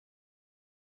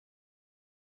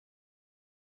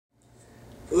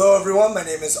Hello everyone, my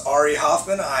name is Ari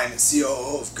Hoffman. I'm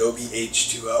COO of GOBIE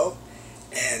H2O,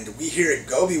 and we here at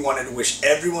GOBIE wanted to wish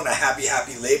everyone a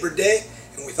happy Labor Day,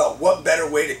 and we thought what better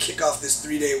way to kick off this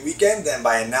 3-day weekend than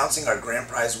by announcing our grand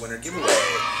prize winner giveaway.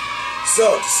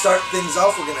 So to start things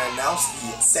off, we're going to announce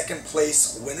the second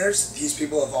place winners. These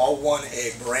people have all won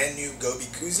a brand new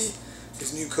GOBIE Koozie.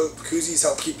 These new koozies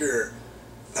help keep your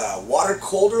water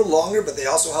colder longer, but they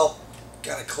also help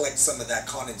kind of collect some of that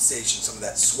condensation, some of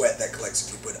that sweat that collects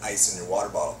if you put ice in your water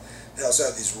bottle. They also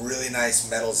have these really nice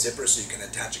metal zippers so you can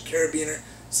attach a carabiner,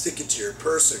 stick it to your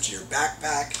purse or to your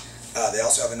backpack. They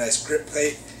also have a nice grip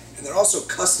plate, and they're also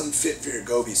custom fit for your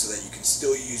GOBIE so that you can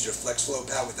still use your flex flow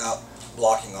pad without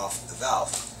blocking off the valve.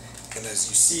 And as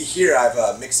you see here,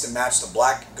 I've mixed and matched the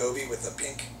black GOBIE with a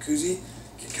pink Koozie.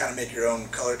 You can kind of make your own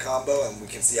color combo, and we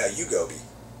can see how you GOBIE.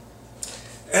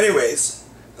 Anyways,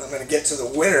 I'm going to get to the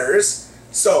winners.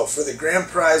 So, for the grand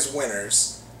prize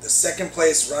winners, the second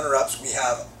place runner-ups, we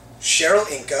have Cheryl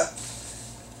Inca,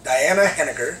 Diana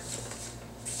Henniger,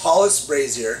 Hollis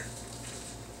Brazier,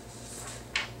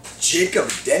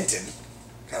 Jacob Denton,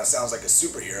 kind of sounds like a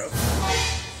superhero,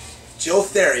 Jill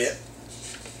Theriot,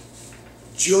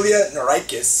 Julia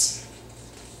Norikis,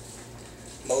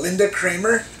 Melinda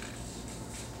Kramer,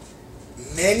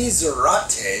 Manny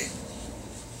Zarate,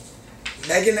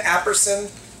 Megan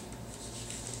Apperson,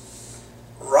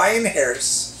 Ryan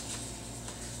Harris,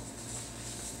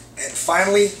 and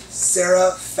finally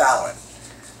Sarah Fallon.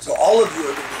 So all of you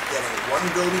are going to be getting one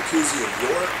GOBIE Koozie of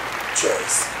your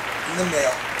choice in the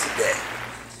mail today.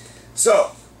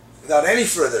 So without any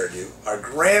further ado, our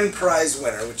grand prize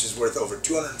winner, which is worth over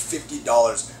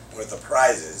 $250 worth of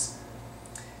prizes,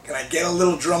 can I get a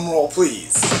little drum roll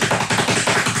please?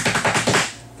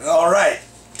 Alright,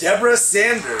 Deborah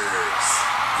Sanders,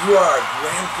 you are our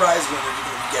grand prize winner.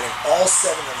 Getting all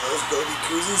 7 of those GOBIE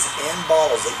koozies and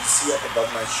bottles that you see up above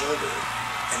my shoulder,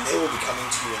 and they will be coming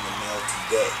to you in the mail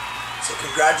today. So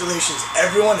congratulations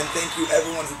everyone, and thank you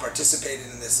everyone who participated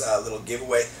in this little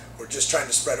giveaway. We're just trying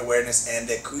to spread awareness, and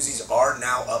the koozies are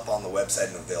now up on the website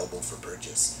and available for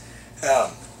purchase.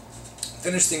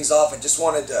 Finish things off, I just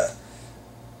wanted to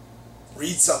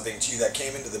read something to you that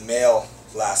came into the mail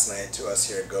last night to us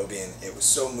here at GOBIE, and it was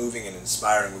so moving and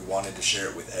inspiring we wanted to share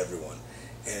it with everyone.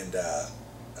 And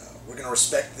we're going to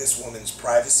respect this woman's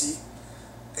privacy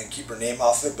and keep her name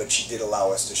off it, but she did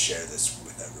allow us to share this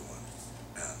with everyone.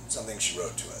 Something she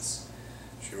wrote to us.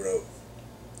 She wrote,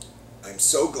 "I'm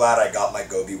so glad I got my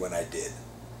GOBIE when I did,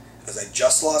 as I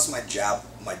just lost my job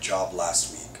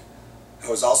last week. I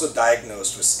was also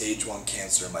diagnosed with stage 1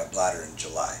 cancer in my bladder in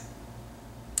July,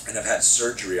 and I've had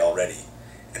surgery already,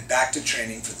 and back to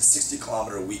training for the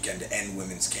 60-kilometer weekend to end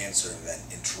women's cancer event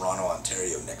in Toronto,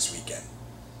 Ontario next weekend.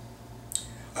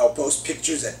 I will post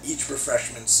pictures at each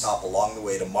refreshment stop along the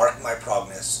way to mark my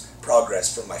progress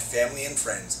for my family and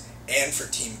friends and for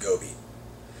Team GOBIE.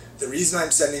 The reason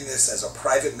I'm sending this as a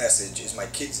private message is my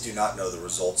kids do not know the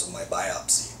results of my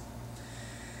biopsy,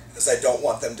 as I don't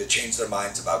want them to change their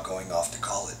minds about going off to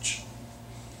college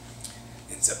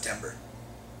in September,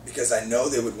 because I know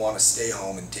they would want to stay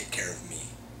home and take care of me.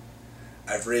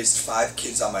 I've raised 5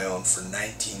 kids on my own for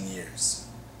 19 years.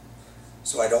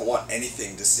 So I don't want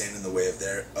anything to stand in the way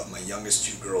of my youngest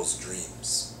 2 girls'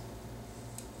 dreams.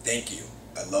 Thank you.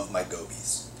 I love my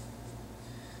GOBIEs."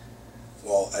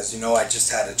 Well, as you know, I just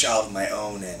had a child of my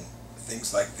own, and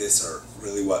things like this are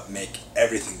really what make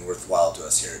everything worthwhile to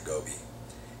us here at GOBIE.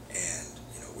 And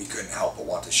we couldn't help but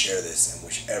want to share this and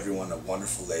wish everyone a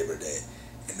wonderful Labor Day,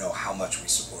 and know how much we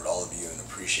support all of you and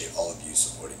appreciate all of you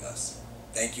supporting us.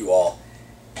 Thank you all,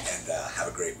 and have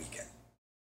a great week.